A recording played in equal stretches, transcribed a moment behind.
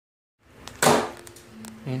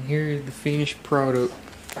And here is the finished product.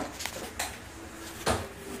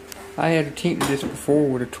 I had attempted this before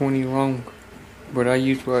with a 20 long, but I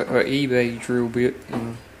used an eBay drill bit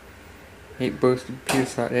and it busted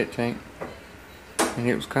piss out that tank. And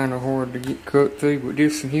it was kind of hard to get cut through, but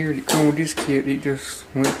this here that come with this kit, it just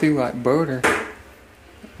went through like butter.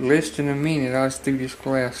 Less than a minute I was through this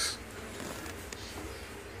glass.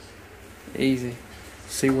 Easy.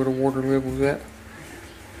 See where the water level's at?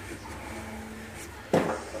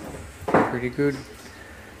 Pretty good.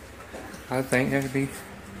 I think that'd be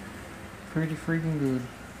pretty freaking good.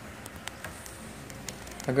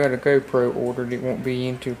 I got a GoPro ordered. It won't be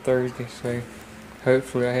in till Thursday, so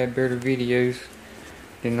hopefully I have better videos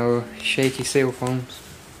than no shaky cell phones.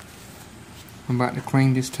 I'm about to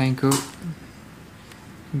clean this tank up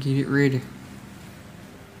and get it ready.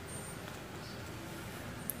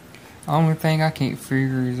 Only thing I can't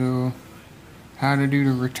figure is how to do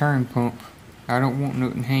the return pump. I don't want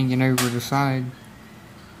nothing hanging over the side.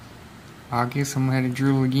 I guess I'm gonna have to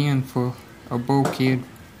drill again for a bulkhead.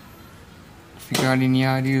 If you got any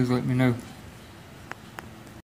ideas, let me know.